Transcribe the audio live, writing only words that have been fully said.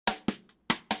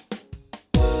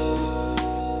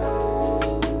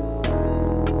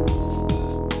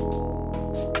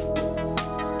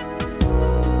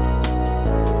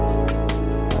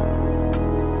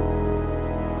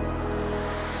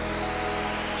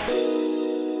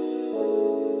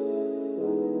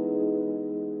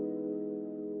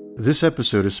This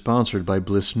episode is sponsored by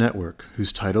Bliss Network,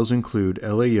 whose titles include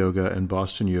LA Yoga and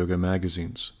Boston Yoga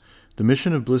magazines. The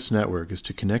mission of Bliss Network is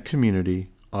to connect community,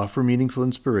 offer meaningful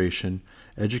inspiration,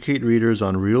 educate readers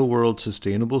on real-world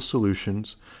sustainable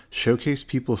solutions, showcase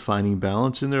people finding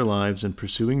balance in their lives and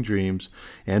pursuing dreams,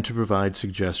 and to provide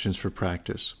suggestions for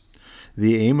practice.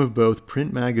 The aim of both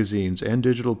print magazines and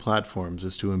digital platforms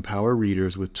is to empower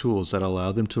readers with tools that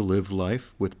allow them to live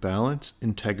life with balance,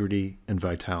 integrity, and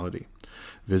vitality.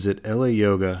 Visit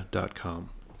layoga.com.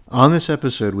 On this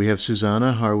episode, we have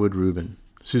Susanna Harwood Rubin.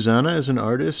 Susanna is an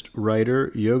artist,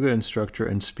 writer, yoga instructor,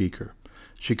 and speaker.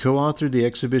 She co-authored the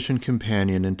exhibition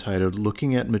companion entitled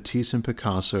Looking at Matisse and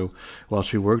Picasso while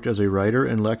she worked as a writer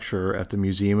and lecturer at the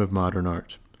Museum of Modern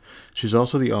Art. She's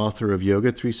also the author of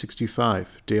Yoga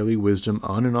 365, Daily Wisdom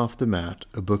on and Off the Mat,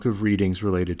 a book of readings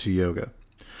related to yoga.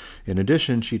 In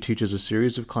addition, she teaches a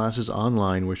series of classes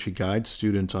online where she guides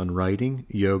students on writing,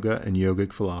 yoga, and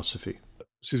yogic philosophy.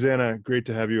 Susanna, great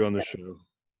to have you on the show.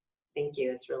 Thank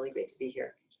you. It's really great to be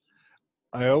here.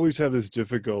 I always have this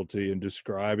difficulty in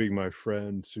describing my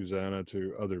friend Susanna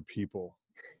to other people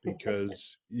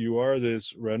because you are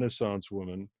this Renaissance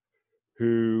woman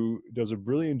who does a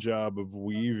brilliant job of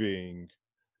weaving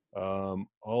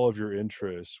all of your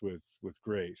interests with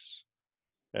grace.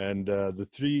 And the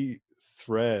three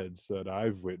threads that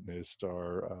I've witnessed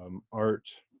are art,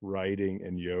 writing,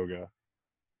 and yoga.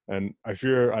 And I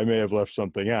fear I may have left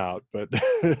something out, but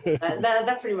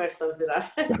that pretty much sums it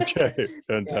up. Okay,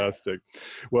 fantastic.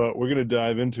 Well, we're going to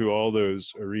dive into all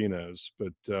those arenas,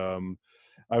 but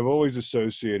I've always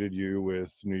associated you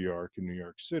with New York and New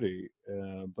York City,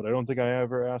 but I don't think I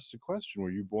ever asked the question,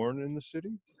 were you born in the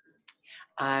city?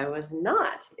 I was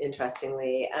not,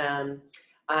 interestingly.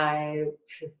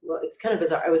 Well, it's kind of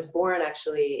bizarre. I was born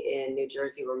actually in New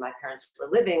Jersey where my parents were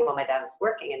living while my dad was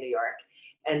working in New York.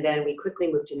 And then we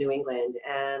quickly moved to New England,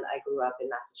 and I grew up in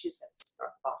Massachusetts,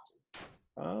 North Boston.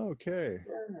 Oh, okay.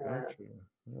 Gotcha.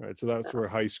 All right. So that's where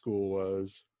high school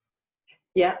was.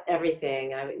 Yeah,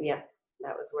 everything.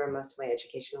 That was where most of my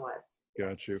education was.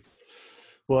 Got you.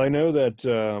 Well, I know that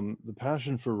the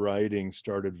passion for writing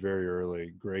started very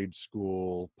early, grade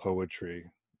school poetry.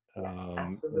 Yes,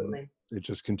 absolutely. It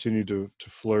just continued to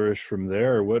flourish from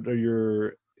there. What are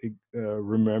your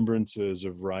remembrances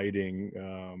of writing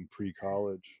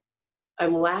pre-college?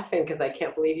 I'm laughing because I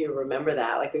can't believe you remember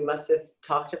that. Like, we must have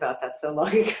talked about that so long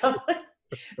ago.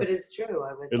 But it's true.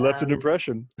 It left an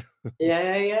impression.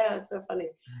 Yeah. It's so funny.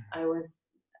 I was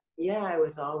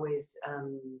always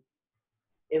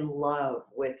in love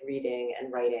with reading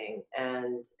and writing,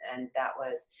 and that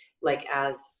was like,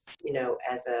 as you know,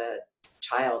 as a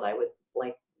child, I would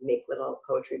like make little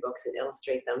poetry books and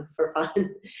illustrate them for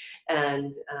fun,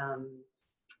 and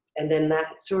then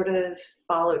that sort of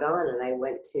followed on, and I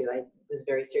was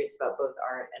very serious about both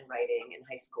art and writing in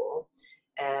high school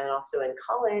and also in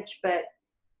college, but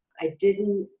I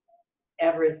didn't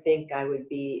ever think I would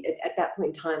be, at that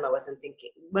point in time, I wasn't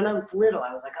thinking, when I was little,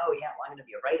 I was like, oh yeah, well, I'm going to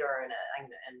be a writer and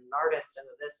an artist and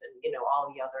this and,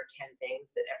 all the other 10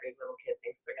 things that every little kid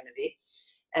thinks they're going to be.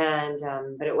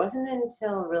 And, but it wasn't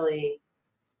until really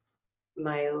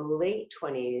my late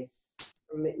 20s,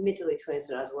 or mid to late 20s,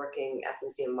 when I was working at the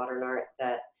Museum of Modern Art,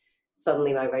 that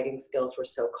suddenly my writing skills were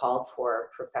so called for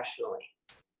professionally.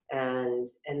 And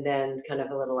then kind of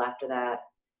a little after that,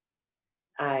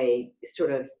 I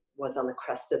sort of was on the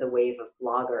crest of the wave of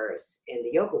bloggers in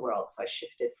the yoga world. So I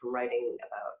shifted from writing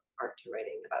about art to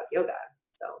writing about yoga.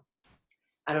 So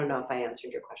I don't know if I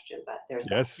answered your question, but there's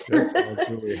Yes, you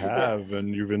absolutely have.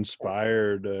 And you've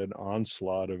inspired an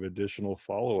onslaught of additional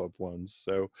follow-up ones.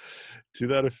 So to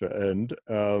that end,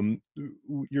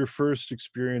 your first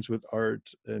experience with art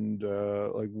and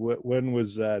when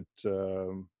was that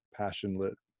passion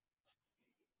lit?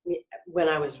 When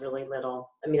I was really little.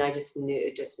 I mean, I just knew,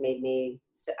 it just made me,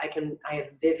 I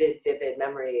have vivid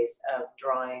memories of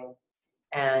drawing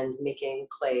and making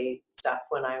clay stuff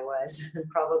when I was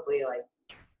probably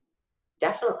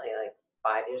definitely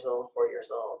 5 years old, 4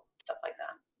 years old, stuff like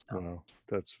that. So, wow,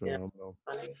 that's phenomenal.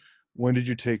 Funny. When did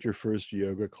you take your first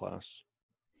yoga class?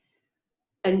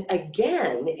 And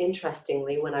again,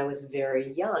 interestingly, when I was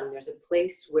very young, there's a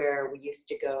place where we used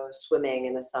to go swimming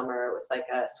in the summer. It was like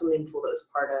a swimming pool that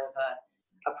was part of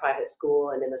a private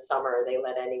school. And in the summer, they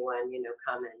let anyone,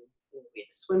 come, and we had a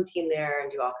swim team there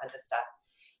and do all kinds of stuff.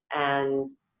 And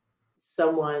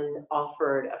someone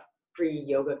offered a free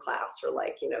yoga class, or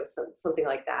something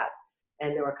like that.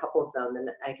 And there were a couple of them, and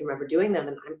I can remember doing them.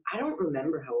 And I don't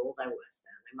remember how old I was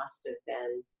then. I must have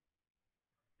been,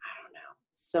 I don't know,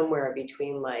 somewhere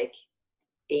between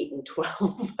 8 and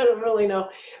 12. I don't really know,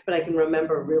 but I can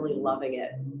remember really loving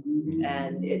it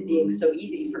and it being so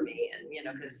easy for me. And,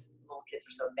 because little kids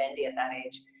are so bendy at that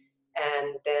age.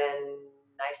 And then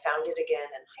I found it again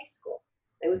in high school.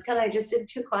 It was kind of, I just did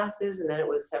 2 classes and then it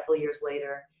was several years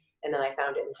later. And then I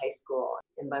found it in high school.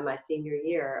 And by my senior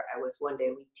year, I was 1 day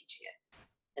a week teaching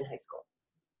it in high school.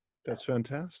 That's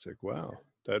fantastic. Wow.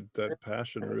 That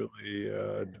passion really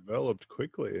developed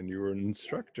quickly and you were an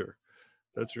instructor.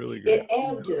 That's really great. It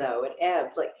ebbed though, it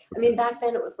ebbed. Like, I mean, back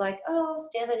then it was like, oh,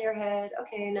 stand on your head.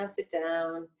 Okay, now sit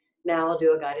down. Now I'll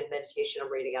do a guided meditation.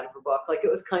 I'm reading out of a book. Like, it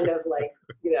was kind of like,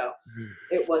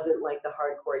 it wasn't like the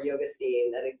hardcore yoga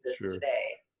scene that exists Sure.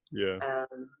 today. Yeah.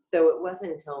 So it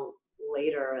wasn't until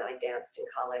later I danced in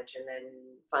college, and then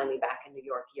finally back in New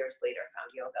York years later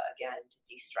found yoga again to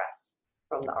de-stress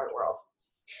from the art world.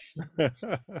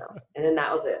 And then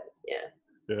that was it. Yeah.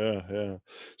 Yeah.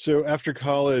 So after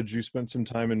college, you spent some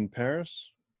time in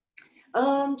Paris?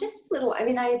 Just a little. I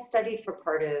mean, I had studied for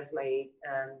part of my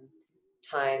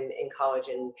time in college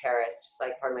in Paris, just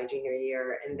like part of my junior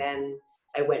year, and then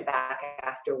I went back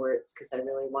afterwards because I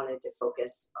really wanted to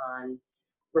focus on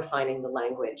refining the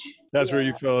language. That's where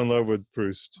you fell in love with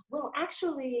Proust. Well,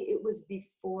 actually, it was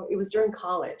during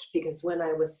college, because when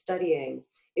I was studying,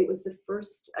 it was the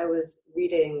first, I was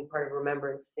reading part of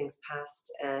Remembrance of Things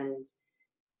Past, and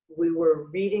we were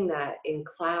reading that in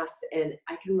class, and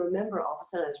I can remember all of a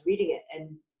sudden I was reading it and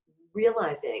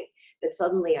realizing that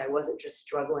suddenly I wasn't just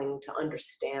struggling to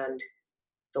understand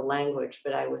the language,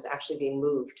 but I was actually being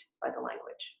moved by the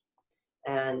language.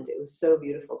 And it was so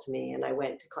beautiful to me. And I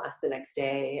went to class the next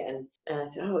day and I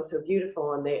said, oh, it's so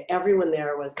beautiful. And everyone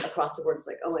there was across the board, it's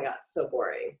like, oh my God, it's so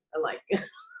boring. I'm like,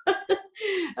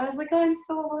 I was like, oh, I'm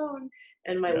so alone.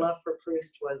 And my love for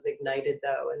Proust was ignited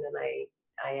though. And then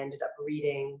I ended up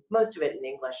reading most of it in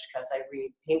English because I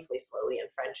read painfully slowly in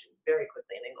French and very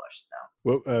quickly in English. So.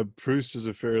 Well, Proust is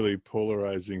a fairly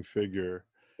polarizing figure.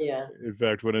 Yeah. In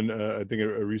fact, when I think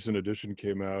a recent edition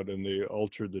came out and they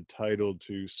altered the title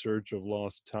to Search of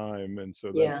Lost Time. And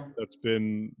so that's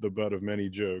been the butt of many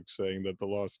jokes, saying that the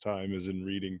lost time is in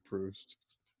reading Proust.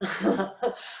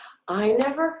 I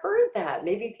never heard that.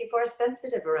 Maybe people are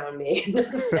sensitive around me.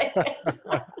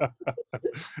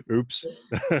 Oops.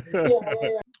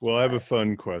 Well, I have a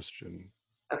fun question.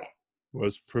 Okay.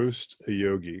 Was Proust a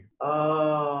yogi?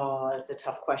 Oh, that's a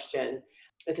tough question.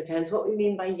 It depends what we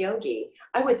mean by yogi.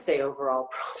 I would say overall,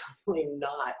 probably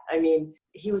not. I mean,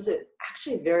 he was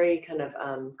actually very kind of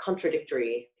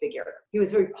contradictory figure. He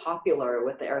was very popular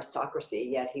with the aristocracy,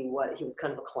 yet he was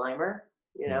kind of a climber.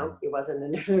 He wasn't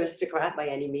an aristocrat by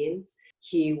any means.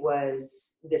 He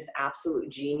was this absolute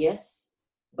genius,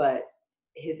 but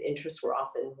his interests were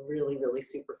often really, really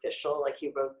superficial. Like,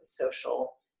 he wrote the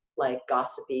social, like,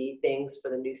 gossipy things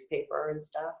for the newspaper and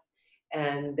stuff.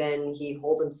 And then he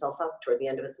holed himself up toward the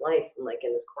end of his life, like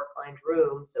in his cork-lined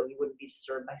room, so he wouldn't be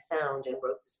disturbed by sound, and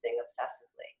wrote this thing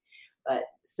obsessively. But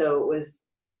so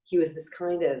he was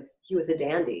a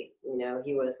dandy,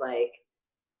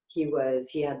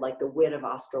 he had like the wit of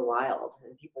Oscar Wilde,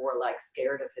 and people were like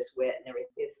scared of his wit and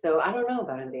everything. So I don't know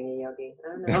about him being a yogi. I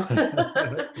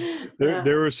don't know.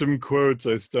 There were some quotes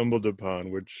I stumbled upon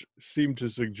which seemed to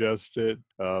suggest it.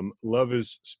 Love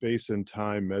is space and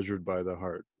time measured by the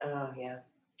heart. Oh yeah,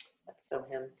 that's so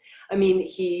him. I mean,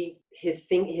 his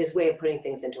way of putting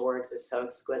things into words is so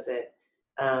exquisite.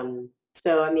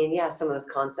 So I mean, yeah, some of those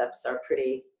concepts are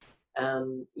pretty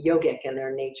yogic in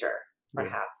their nature.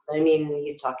 Perhaps. I mean,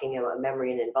 he's talking about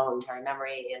memory and involuntary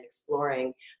memory and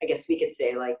exploring, I guess we could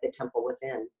say, like the temple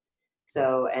within.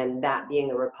 So, and that being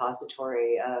a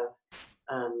repository of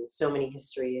so many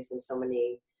histories and so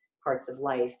many parts of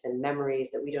life and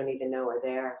memories that we don't even know are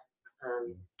there.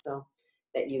 So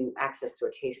that you access through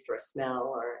a taste or a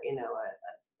smell or,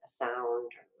 a sound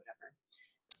or whatever.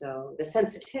 So the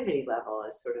sensitivity level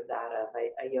is sort of that of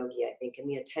a yogi, I think, and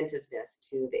the attentiveness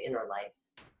to the inner life.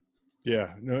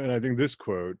 Yeah, no, and I think this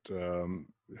quote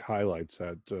highlights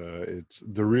that it's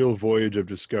the real voyage of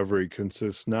discovery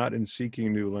consists not in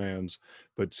seeking new lands,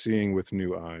 but seeing with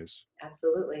new eyes.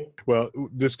 Absolutely. Well,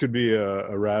 this could be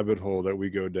a rabbit hole that we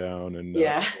go down and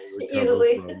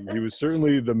easily. From. He was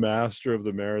certainly the master of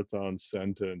the marathon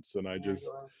sentence, and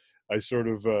I sort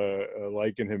of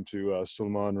liken him to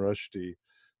Salman Rushdie,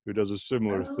 who does a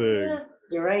similar thing. Yeah.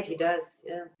 You're right, he does.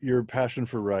 Yeah. Your passion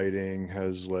for writing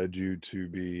has led you to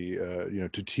be,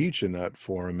 to teach in that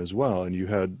forum as well. And you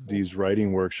had these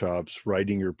writing workshops,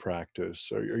 writing your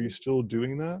practice. Are you still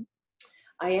doing that?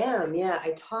 I am, yeah.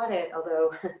 I taught it,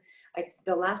 although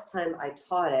the last time I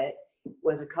taught it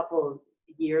was a couple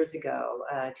years ago,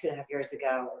 2.5 years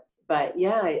ago. but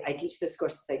yeah, I teach those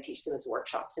courses. I teach them as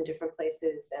workshops in different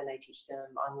places, and I teach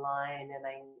them online, and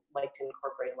I like to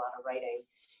incorporate a lot of writing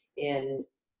in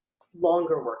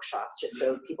longer workshops just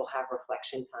so people have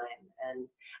reflection time. And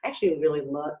I actually really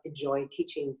enjoy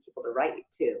teaching people to write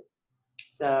too.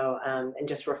 So, and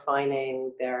just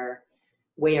refining their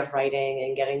way of writing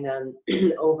and getting them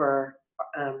over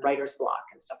writer's block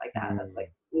and stuff like that. That's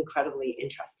like incredibly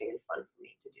interesting and fun for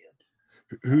me to do.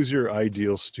 Who's your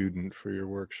ideal student for your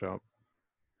workshop?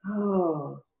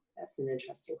 Oh, that's an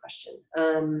interesting question.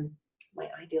 My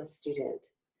ideal student,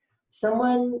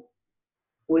 someone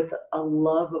with a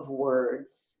love of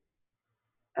words,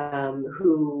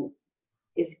 who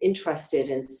is interested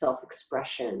in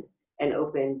self-expression and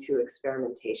open to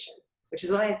experimentation, which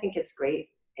is why I think it's great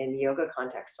in the yoga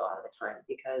context a lot of the time,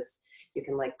 because you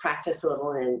can like practice a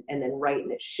little and then write,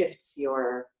 and it shifts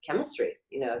your chemistry,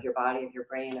 you know, of your body, of your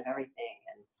brain, of everything.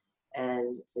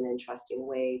 And it's an interesting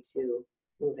way to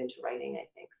move into writing, I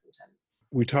think, sometimes.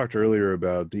 We talked earlier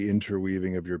about the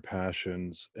interweaving of your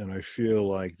passions, and I feel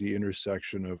like the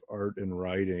intersection of art and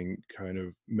writing kind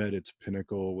of met its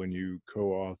pinnacle when you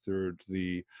co-authored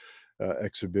the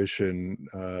exhibition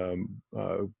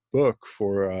book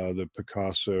for the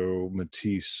Picasso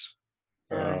Matisse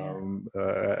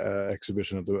Yeah.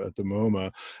 exhibition at the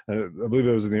MoMA. And I believe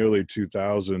it was in the early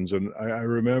 2000s. And I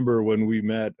remember when we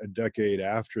met a decade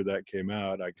after that came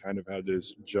out, I kind of had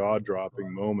this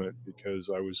jaw-dropping moment because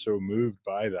I was so moved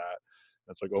by that.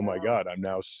 It's like, oh my God, I'm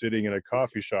now sitting in a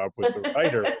coffee shop with the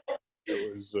writer.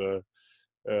 It was an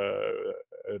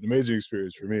amazing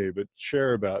experience for me. But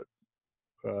share about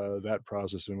that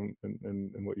process and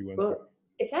what you went through. Well,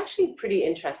 it's actually pretty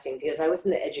interesting because I was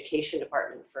in the education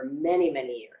department for many,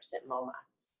 many years at MoMA.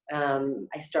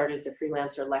 I started as a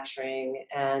freelancer lecturing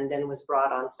and then was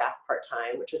brought on staff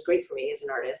part-time, which was great for me as an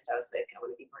artist. I was like, I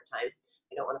want to be part-time.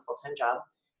 I don't want a full-time job.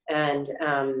 And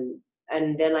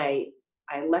then I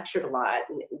lectured a lot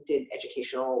and did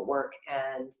educational work,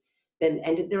 and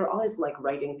there are always like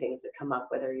writing things that come up,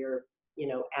 whether you're, you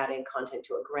know, adding content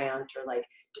to a grant or like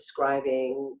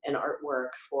describing an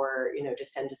artwork for, you know, to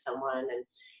send to someone. And,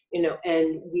 you know,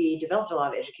 and we developed a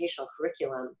lot of educational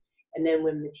curriculum. And then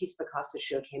when Matisse Picasso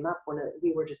show came up,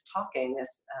 we were just talking,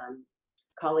 this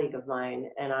colleague of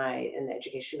mine and I in the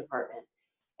education department,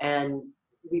 and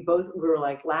we were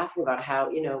like laughing about how,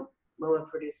 you know, MoMA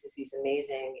produces these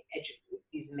amazing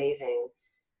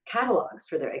catalogs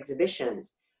for their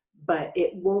exhibitions, but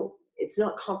it's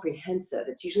not comprehensive.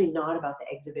 It's usually not about the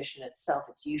exhibition itself.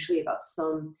 It's usually about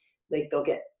like they'll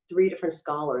get 3 different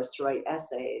scholars to write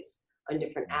essays on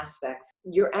different aspects.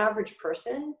 Your average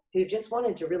person who just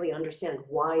wanted to really understand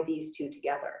why these two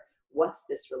together, what's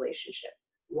this relationship?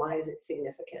 Why is it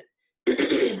significant?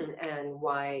 And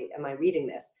why am I reading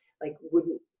this? Like,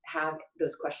 wouldn't have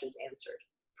those questions answered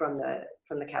from the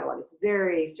catalog. It's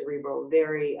very cerebral,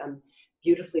 very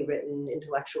beautifully written,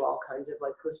 intellectual, all kinds of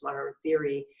like postmodern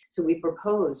theory. So we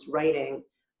proposed writing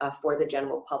for the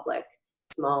general public,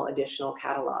 small additional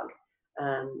catalog.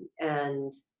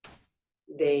 And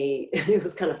it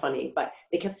was kind of funny, but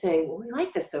they kept saying, well, we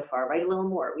like this so far, write a little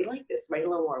more. We like this, write a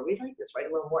little more. We like this,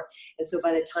 write a little more. And so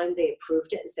by the time they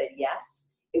approved it and said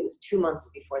yes, it was 2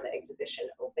 months before the exhibition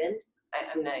opened.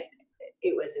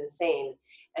 It was insane.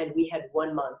 And we had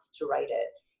 1 month to write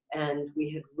it. And we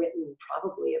had written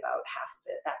probably about half of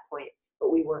it at that point,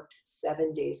 but we worked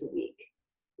 7 days a week.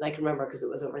 And I can remember because it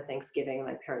was over Thanksgiving and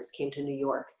my parents came to New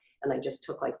York, and I just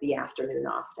took like the afternoon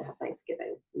off to have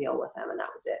Thanksgiving meal with them. And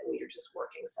that was it. We were just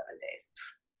working 7 days.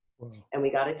 Wow. And we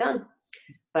got it done.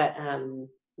 But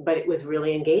it was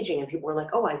really engaging, and people were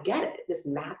like, oh, I get it. This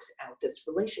maps out this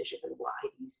relationship and why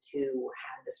these two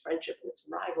had this friendship and this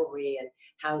rivalry and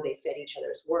how they fed each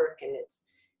other's work. And it's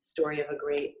a story of a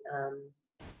great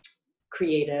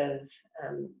creative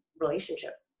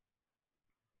relationship.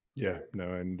 Yeah,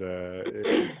 no, and it was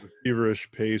a feverish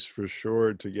pace for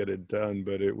sure to get it done,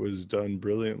 but it was done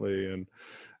brilliantly and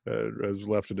has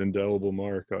left an indelible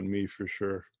mark on me for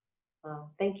sure. Oh,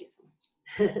 thank you so much.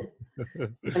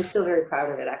 I'm still very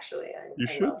proud of it, actually.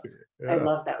 I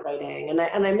love that writing, and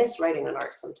I miss writing on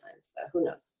art sometimes. So who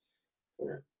knows? You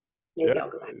know, maybe I'll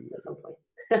go back at some point.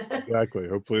 Exactly.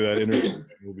 Hopefully that interview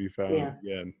will be found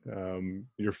again.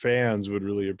 Your fans would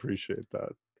really appreciate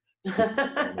that.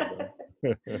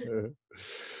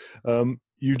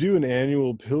 You do an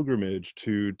annual pilgrimage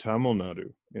to Tamil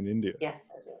Nadu in India.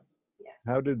 Yes, I do. Yes.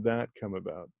 How did that come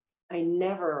about? I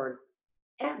never,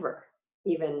 ever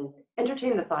even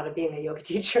entertained the thought of being a yoga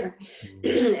teacher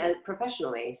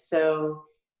professionally. So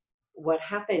what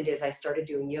happened is I started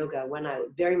doing yoga when I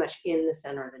was very much in the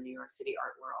center of the New York City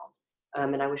art world.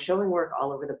 And I was showing work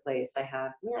all over the place. I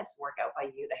have, it's Work Out by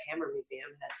You. The Hammer Museum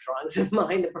has drawings of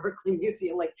mine. The Berkeley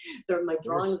Museum, like my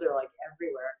drawings are like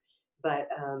everywhere. But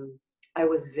I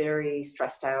was very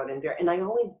stressed out and I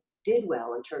always did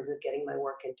well in terms of getting my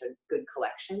work into good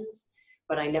collections,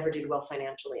 but I never did well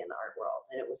financially in the art world.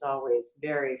 And it was always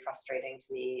very frustrating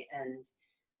to me and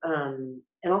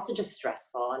also just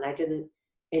stressful. And I didn't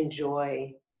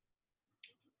enjoy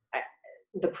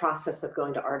the process of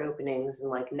going to art openings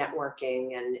and like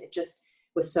networking, and it just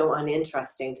was so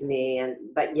uninteresting to me. And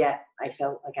but yet I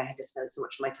felt like I had to spend so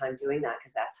much of my time doing that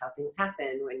because that's how things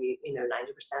happen when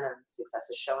 90% of success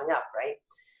is showing up, right?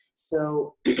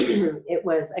 So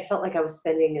I felt like I was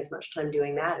spending as much time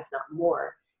doing that, if not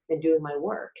more, than doing my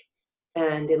work.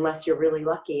 And unless you're really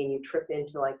lucky and you trip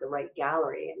into like the right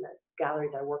gallery, and the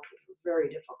galleries I worked with were very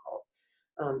difficult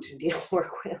to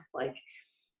work with, like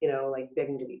like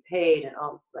begging to be paid and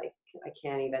all, like I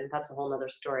can't even, that's a whole nother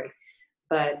story.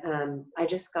 But I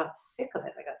just got sick of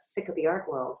it. I got sick of the art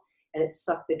world, and it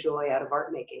sucked the joy out of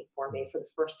art making for me for the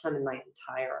first time in my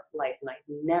entire life. And I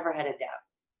never had a doubt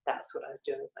that's what I was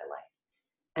doing with my life.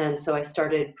 And so I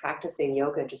started practicing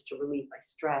yoga just to relieve my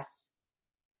stress.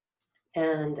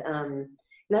 And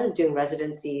I was doing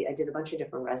residency. I did a bunch of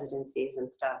different residencies and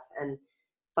stuff. And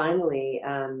finally,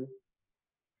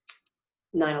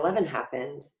 9/11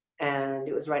 happened, and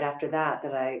it was right after that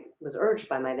that I was urged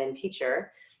by my then teacher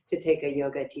to take a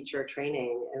yoga teacher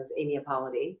training. It was Amy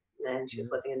Apollody, and she was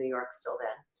living in New York still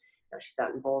then. Now she's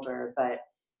out in Boulder, but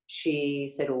she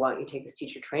said, well, why don't you take this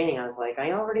teacher training? I was like,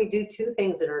 I already do two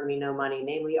things that earn me no money,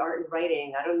 namely art and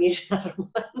writing. I don't need another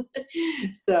one.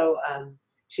 So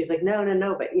she's like, no.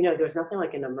 But, there was nothing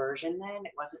like an immersion then.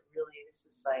 It wasn't really, this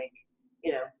was like,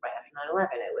 right after 9/11,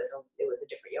 it was a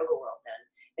different yoga world then.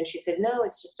 And she said, no,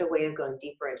 it's just a way of going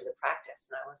deeper into the practice.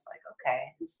 And I was like,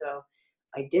 okay. And so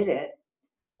I did it,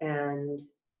 and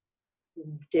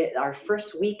did our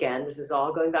first weekend. This is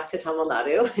all going back to Tamil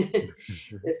Nadu.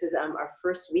 This is our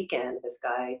first weekend. This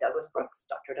guy,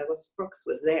 Dr. Douglas Brooks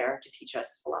was there to teach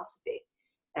us philosophy.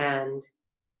 And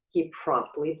he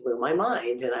promptly blew my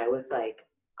mind. And I was like,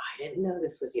 I didn't know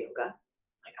this was yoga.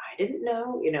 Like, I didn't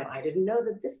know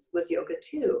that this was yoga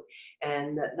too.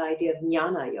 And the idea of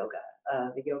jnana yoga,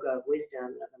 the yoga of wisdom,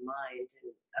 of the mind,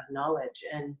 and of knowledge.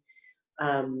 And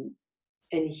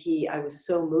I was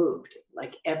so moved,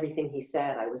 like everything he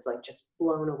said, I was like just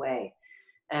blown away.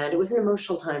 And it was an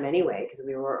emotional time anyway, because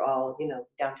we were all,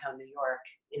 downtown New York,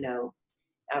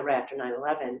 right after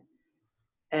 9/11.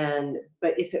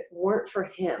 But if it weren't for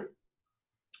him,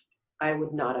 I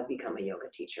would not have become a yoga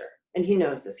teacher. And he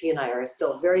knows this. He and I are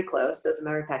still very close. As a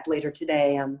matter of fact, later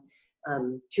today, I'm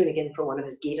tuning in for one of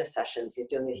his Gita sessions. He's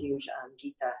doing a huge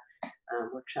Gita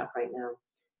workshop right now.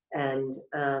 And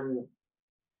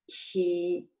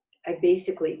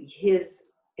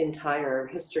his entire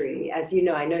history, as you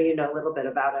know, I know you know a little bit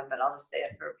about him, but I'll just say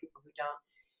it for people who don't,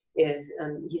 is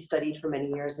he studied for many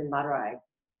years in Madurai,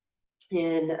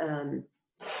 and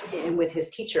with his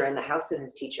teacher, in the house of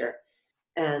his teacher,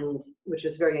 and which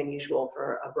was very unusual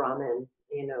for a Brahmin,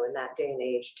 in that day and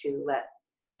age, to let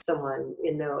someone,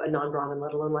 a non-Brahmin,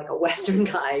 let alone like a Western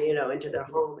guy, into their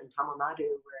home in Tamil Nadu,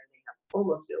 where they have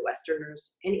almost no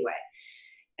Westerners anyway.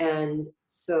 And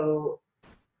so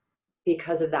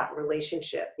because of that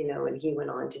relationship, and he went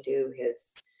on to do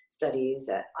his studies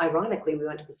ironically, we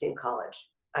went to the same college.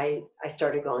 I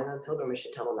started going on pilgrimage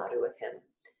to Tamil Nadu with him,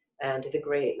 and to the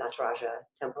great Nataraja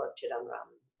temple of Chidambaram,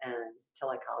 and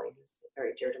Tilakali, who's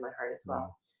very dear to my heart as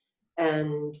well. Wow.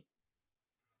 And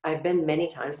I've been many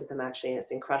times with him, actually, and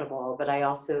it's incredible. But I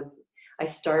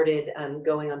started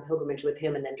going on pilgrimage with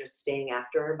him, and then just staying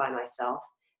after by myself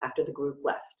after the group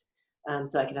left.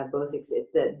 So I can have both.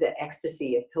 The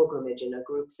ecstasy of pilgrimage in a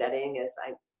group setting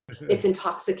it's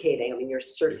intoxicating. I mean, you're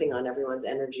surfing on everyone's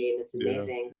energy, and it's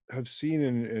amazing. Yeah. I've seen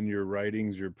in your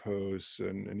writings, your posts,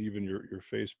 and even your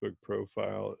Facebook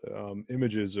profile,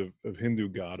 images of Hindu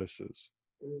goddesses.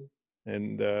 Mm.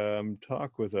 And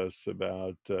talk with us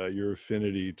about your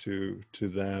affinity to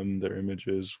them, their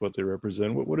images, what they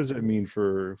represent. What does that mean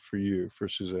for you, for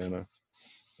Susanna?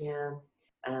 Yeah.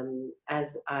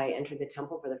 As I entered the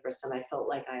temple for the first time, I felt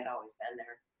like I had always been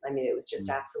there. I mean, it was just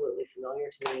absolutely familiar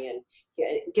to me. And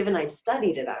given I'd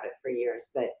studied about it for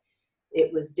years, but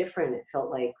it was different. It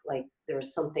felt like there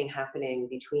was something happening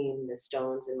between the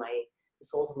stones and the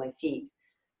soles of my feet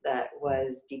that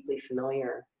was deeply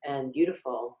familiar and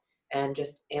beautiful, and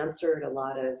just answered a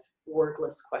lot of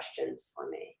wordless questions for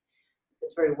me.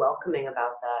 It's very welcoming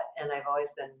about that. And I've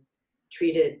always been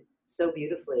treated so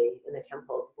beautifully in the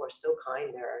temple. People are so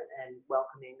kind there and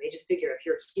welcoming. They just figure if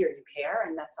you're here, you care,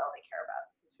 and that's all they care about.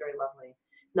 It's very lovely.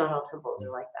 Not all temples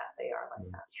are like that. They are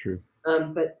like that. True.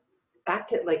 But back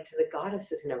to the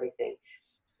goddesses and everything,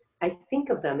 I think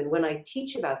of them, and when I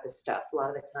teach about this stuff, a lot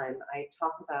of the time I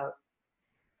talk about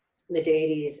the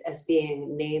deities as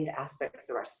being named aspects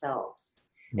of ourselves.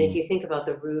 And if you think about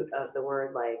the root of the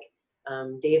word, like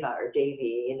deva or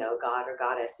devi, you know, god or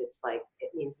goddess, it's like,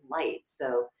 it means light.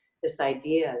 So this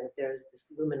idea that there's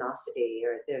this luminosity,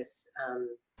 or there's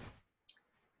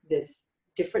this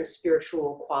different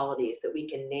spiritual qualities that we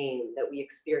can name, that we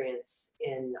experience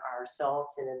in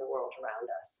ourselves and in the world around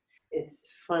us. It's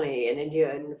funny, in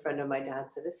India, and a friend of my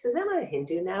dad said, "Is Susanna a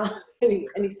Hindu now?" and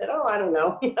he said, "Oh, I don't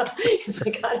know." You know, he's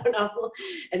like, "I don't know."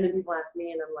 And then people ask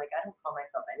me, and I'm like, "I don't call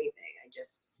myself anything.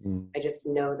 I just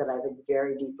know that I have a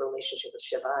very deep relationship with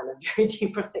Shiva, and a very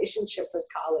deep relationship with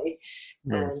Kali,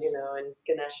 and you know, and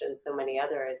Ganesh, and so many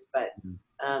others. But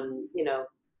you know,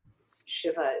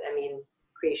 Shiva, I mean,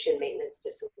 creation, maintenance,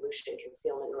 dissolution,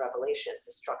 concealment, and revelation. It's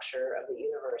the structure of the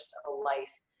universe, of a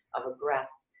life, of a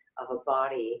breath, of a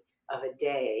body, of a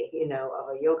day, you know,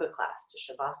 of a yoga class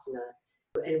to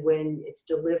Shavasana. And when it's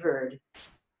delivered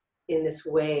in this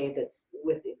way that's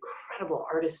with incredible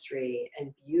artistry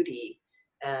and beauty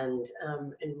and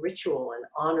ritual and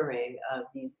honoring of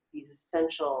these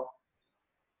essential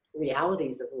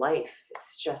realities of life,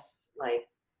 it's just like,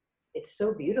 it's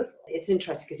so beautiful. It's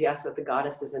interesting because you asked about the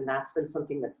goddesses, and that's been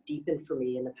something that's deepened for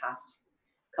me in the past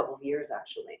couple of years,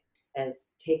 actually. And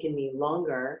it's taken me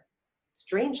longer,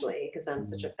 strangely, because I'm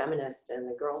such a feminist and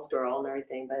a girl's girl and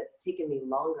everything, but it's taken me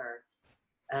longer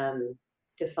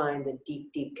to find the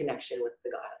deep, deep connection with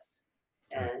the goddess.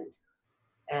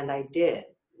 And I did,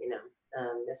 you know,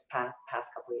 this past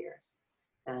couple of years.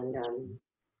 And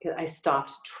I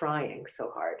stopped trying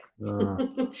so hard.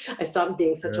 I stopped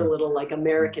being such a little like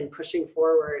American pushing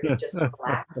forward, and just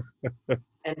relaxed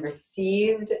and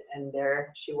received, and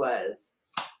there she was.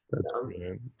 Oh,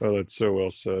 that's so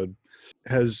well said.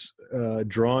 Has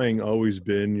drawing always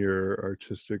been your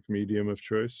artistic medium of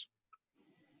choice?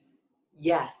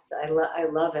 Yes, I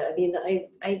love it. I mean,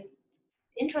 I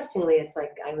interestingly, it's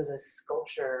like I was a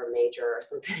sculpture major or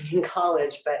something in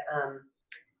college,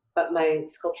 but my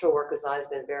sculptural work has always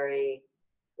been very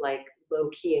like low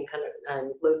key and kind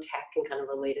of low tech and kind of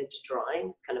related to drawing.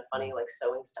 It's kind of funny, like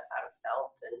sewing stuff out of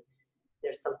felt, and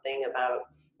there's something about,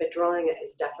 but drawing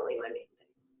is definitely my main thing.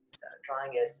 So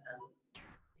drawing is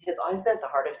has always been at the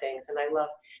heart of things. And I love,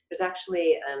 there's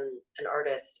actually an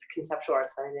artist, a conceptual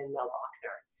artist by the name of Mel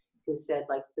Bachner, who said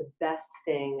like the best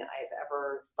thing I've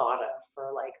ever thought of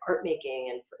for like art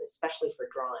making, and especially for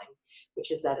drawing,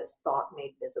 which is that it's thought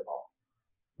made visible.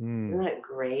 Isn't that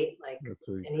great? Like,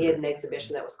 and he had an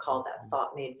exhibition that was called That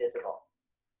Thought Made Visible.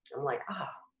 I'm like,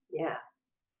 yeah.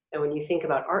 And when you think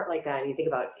about art like that, and you think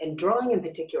about, and drawing in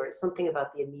particular, it's something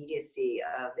about the immediacy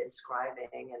of inscribing,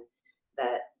 and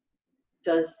that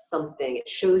does something, it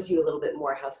shows you a little bit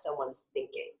more how someone's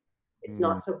thinking. It's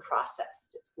not so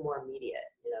processed, it's more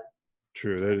immediate, you know?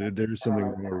 True, there's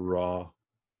something more raw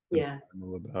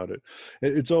about it.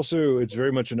 It's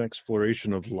very much an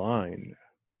exploration of line,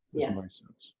 is my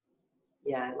sense.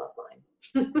 Yeah, I love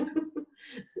line.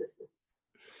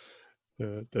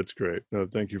 That's great. No,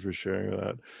 thank you for sharing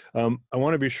that. I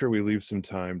want to be sure we leave some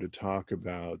time to talk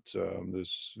about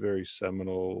this very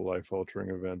seminal, life-altering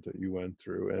event that you went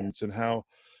through, and how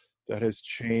that has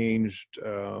changed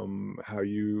how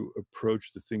you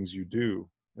approach the things you do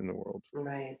in the world.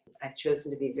 Right. I've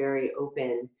chosen to be very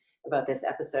open about this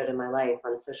episode in my life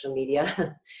on social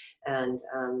media, and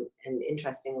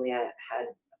interestingly, I had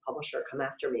a publisher come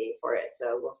after me for it.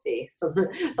 So we'll see.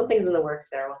 Something's in the works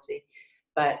there. We'll see.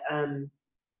 But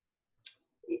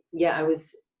yeah, I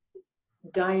was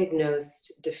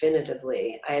diagnosed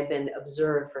definitively. I had been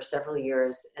observed for several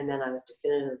years, and then I was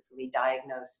definitively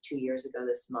diagnosed 2 years ago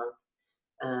this month,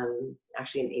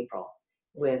 actually in April,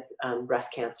 with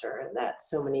breast cancer. That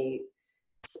so many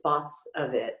spots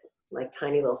of it, like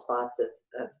tiny little spots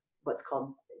of what's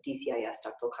called DCIS,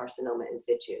 ductal carcinoma in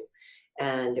situ.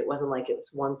 And it wasn't like it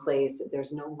was one place.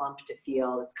 There's no lump to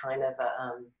feel. It's kind of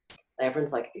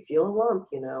everyone's like, if you feel a lump,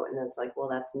 you know, and it's like, well,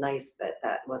 that's nice, but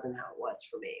that wasn't how it was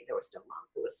for me. There was no lump.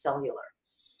 It was cellular.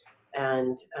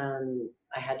 And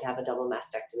I had to have a double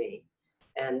mastectomy.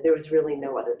 And there was really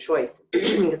no other choice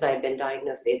because I had been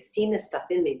diagnosed. They had seen this stuff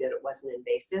in me, but it wasn't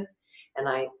invasive. And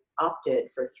I opted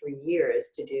for 3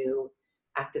 years to do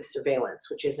active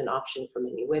surveillance, which is an option for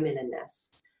many women in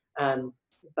this.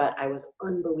 But I was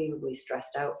unbelievably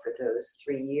stressed out for those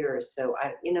 3 years. So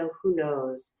who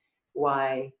knows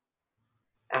why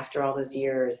after all those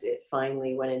years, it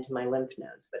finally went into my lymph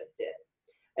nodes, but it did.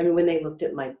 I mean, when they looked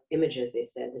at my images, they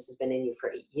said, this has been in you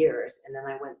for 8 years. And then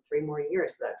I went 3 more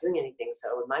years without doing anything.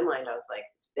 So in my mind, I was like,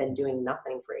 it's been doing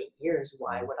nothing for 8 years.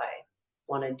 Why would I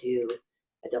want to do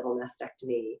a double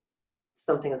mastectomy,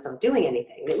 something that's not doing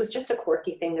anything? It was just a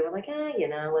quirky thing. They were like,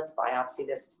 let's biopsy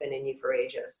this. It's been in you for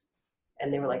ages.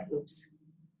 And they were like, oops.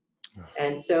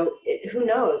 And so who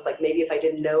knows, like maybe if I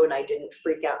didn't know and I didn't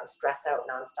freak out and stress out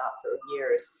nonstop for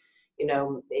years,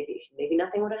 maybe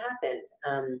nothing would have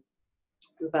happened.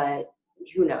 But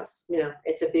who knows?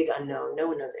 It's a big unknown. No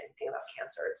one knows anything about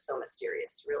cancer. It's so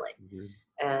mysterious, really.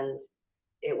 Mm-hmm. And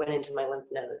it went into my lymph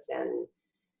nodes, and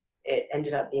it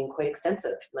ended up being quite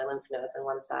extensive. My lymph nodes on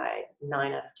one side,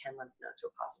 9 out of 10 lymph nodes were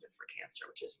positive for cancer,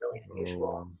 which is really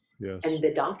unusual. Yes. And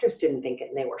the doctors didn't think it,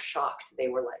 and they were shocked. They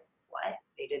were like, what?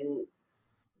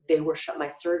 They were shocked. My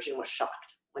surgeon was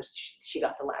shocked when she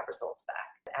got the lab results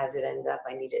back. As it ended up,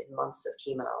 I needed months of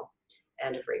chemo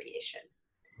and of radiation.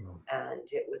 And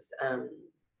it was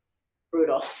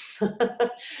brutal.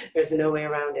 There's no way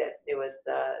around it.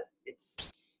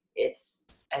 It's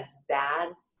as bad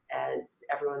as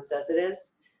everyone says it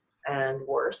is, and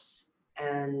worse.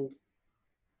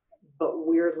 But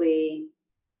weirdly,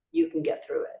 you can get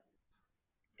through it.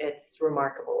 It's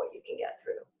remarkable what you can get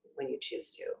through when you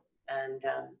choose to. And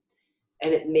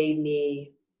it made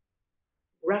me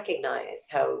recognize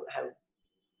how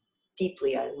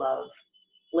deeply I love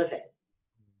living.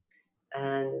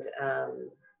 And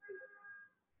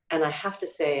I have to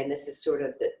say, and this is sort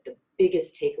of the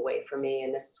biggest takeaway for me,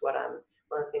 and this is one of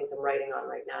the things I'm writing on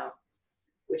right now,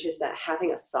 which is that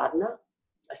having a sadhana,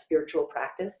 a spiritual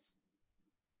practice,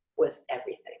 was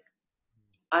everything.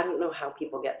 I don't know how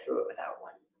people get through it without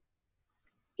one,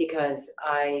 because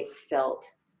I felt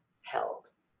held.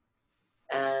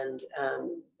 And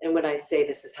when I say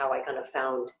this is how I kind of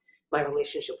found my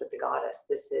relationship with the goddess,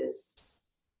 this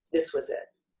was it.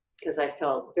 Because I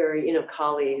felt very,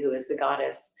 Kali, who is the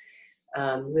goddess,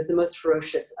 who is the most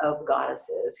ferocious of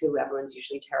goddesses, who everyone's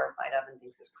usually terrified of and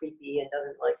thinks is creepy and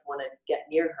doesn't like want to get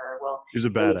near her. Well, she's a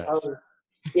badass.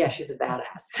 Yeah, she's a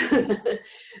badass.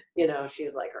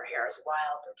 She's like, her hair is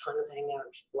wild, her tongue is hanging out,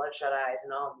 she's bloodshot eyes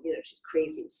and all, she's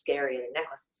crazy and scary, and a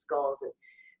necklace of skulls. And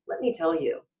let me tell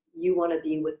you, you want to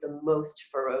be with the most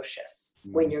ferocious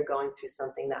when you're going through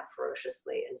something that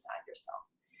ferociously inside yourself,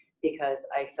 because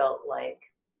I felt like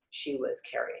she was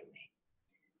carrying me.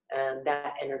 And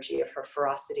that energy of her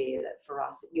ferocity,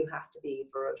 you have to be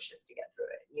ferocious to get through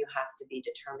it. You have to be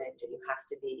determined, and you have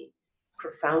to be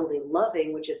profoundly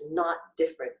loving, which is not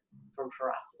different from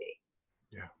ferocity.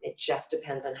 Yeah. It just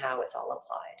depends on how it's all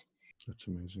applied. That's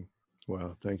amazing.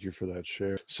 Wow. Thank you for that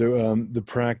share. So the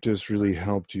practice really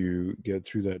helped you get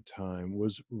through that time.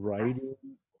 Was writing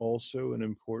also an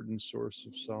important source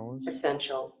of solace?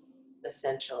 Essential.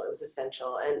 It was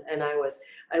essential. And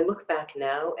I look back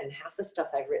now, and half the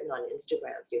stuff I've written on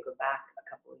Instagram, if you go back a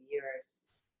couple of years,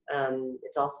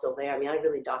 it's all still there. I mean, I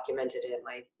really documented it,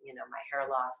 my hair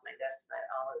loss, my this,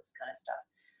 all this kind of stuff.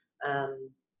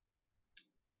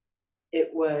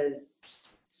 It was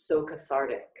so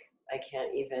cathartic. I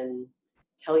can't even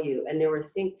tell you. And there were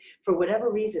things, for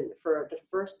whatever reason, for the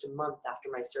first month after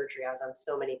my surgery, I was on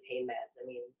so many pain meds. I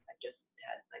mean, I just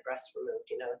had my breasts removed,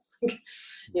 it's like,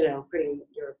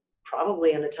 you're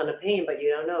probably in a ton of pain, but you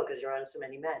don't know because you're on so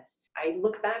many meds. I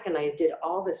look back and I did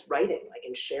all this writing,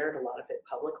 and shared a lot of it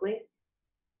publicly.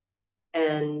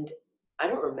 And I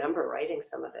don't remember writing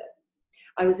some of it.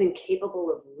 I was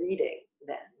incapable of reading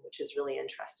then, which is really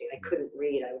interesting. I couldn't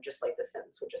read. I would just the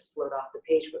sentence would just float off the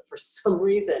page, but for some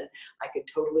reason I could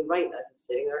totally write. And I was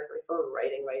sitting there on my phone,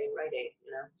 writing,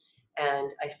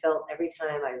 And I felt every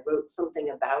time I wrote something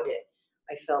about it,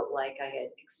 I felt like I had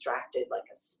extracted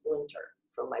a splinter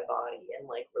from my body and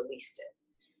released it.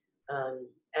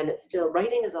 And it's still,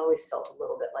 writing has always felt a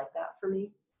little bit like that for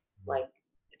me.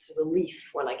 It's a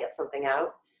relief when I get something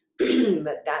out,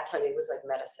 but that time it was like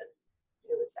medicine.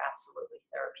 It was absolutely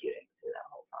therapeutic through that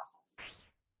whole process.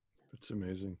 That's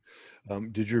amazing.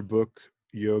 Did your book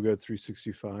Yoga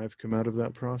 365 come out of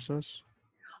that process?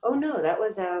 Oh no, that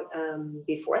was out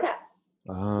before that.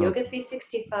 Yoga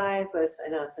 365 was, I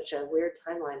know, such a weird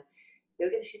timeline.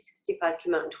 Yoga 365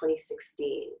 came out in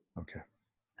 2016. Okay.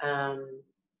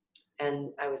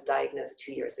 And I was diagnosed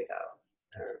 2 years ago.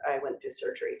 I went through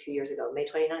surgery 2 years ago, May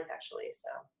 29th actually. So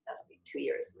that'll be 2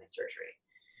 years of my surgery.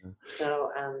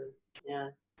 So yeah.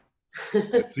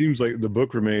 It seems like the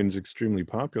book remains extremely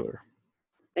popular.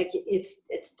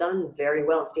 It's done very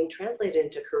well. It's being translated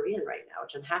into Korean right now,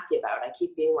 which I'm happy about. I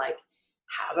keep being like,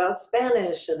 how about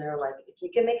Spanish? And they're like, if you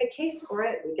can make a case for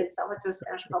it, we can sell it to a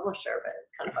Spanish publisher, but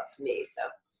it's kind of up to me. So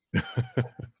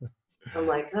I'm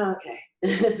like, oh,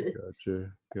 okay.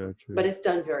 Gotcha. But it's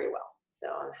done very well, so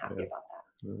I'm happy about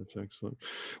that. That's excellent.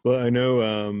 Well, I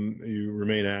know you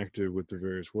remain active with the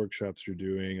various workshops you're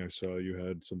doing. I saw you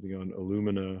had something on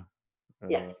Illumina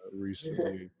Yes.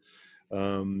 recently.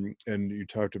 And you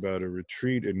talked about a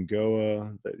retreat in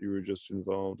Goa that you were just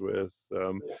involved with.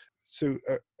 Yeah. So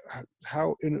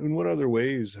how, in what other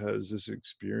ways has this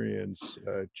experience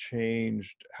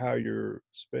changed how you're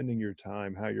spending your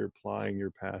time, how you're applying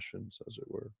your passions, as it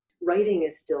were? Writing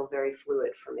is still very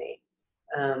fluid for me.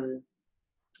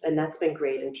 And that's been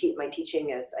great. And my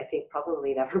teaching is, I think,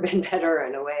 probably never been better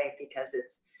in a way, because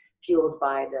it's fueled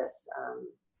by this,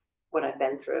 what I've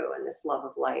been through, and this love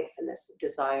of life, and this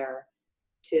desire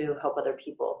to help other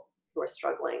people who are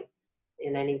struggling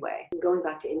in any way. Going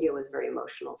back to India was very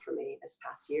emotional for me this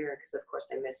past year, because of course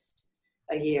I missed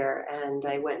a year, and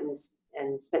I went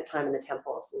and spent time in the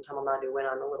temples in Tamil Nadu, went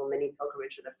on a little mini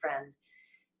pilgrimage with a friend.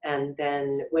 And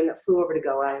then when I flew over to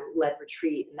Goa, I led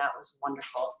retreat, and that was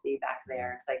wonderful to be back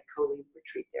there, because I co-lead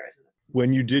retreat there.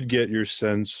 When you did get your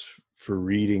sense for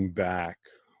reading back,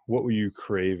 what were you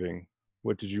craving?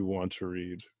 What did you want to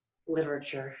read?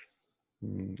 Literature.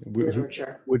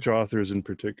 Literature. Which authors in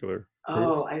particular?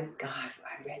 Oh, I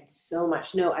read so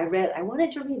much. No, I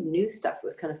wanted to read new stuff. It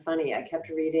was kind of funny. I kept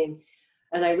reading,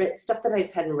 and I read stuff that I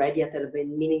just hadn't read yet that I've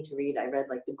been meaning to read. I read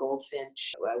like The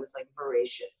Goldfinch. I was like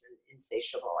voracious and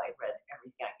insatiable. I read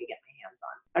everything I could get my hands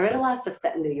on. I read a lot of stuff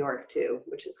set in New York too,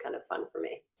 which is kind of fun for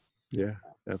me. Yeah,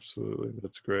 absolutely.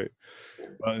 That's great.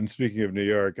 Well, and speaking of New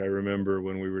York, I remember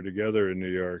when we were together in New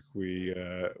York, we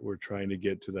were trying to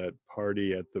get to that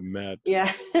party at the Met. Yeah,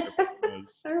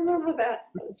 I remember that.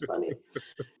 That was funny.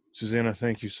 Susanna,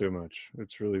 thank you so much.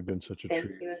 It's really been such a treat.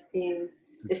 Thank you, Asim.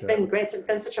 It's been great. It's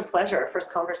been such a pleasure. Our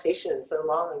first conversation in so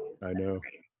long. I know.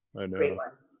 Great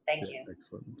one. Thank you.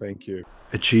 Excellent. Thank you.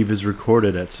 Achieve is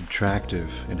recorded at Subtractive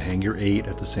in Hangar 8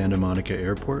 at the Santa Monica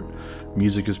Airport.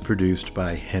 Music is produced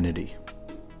by Hennedy.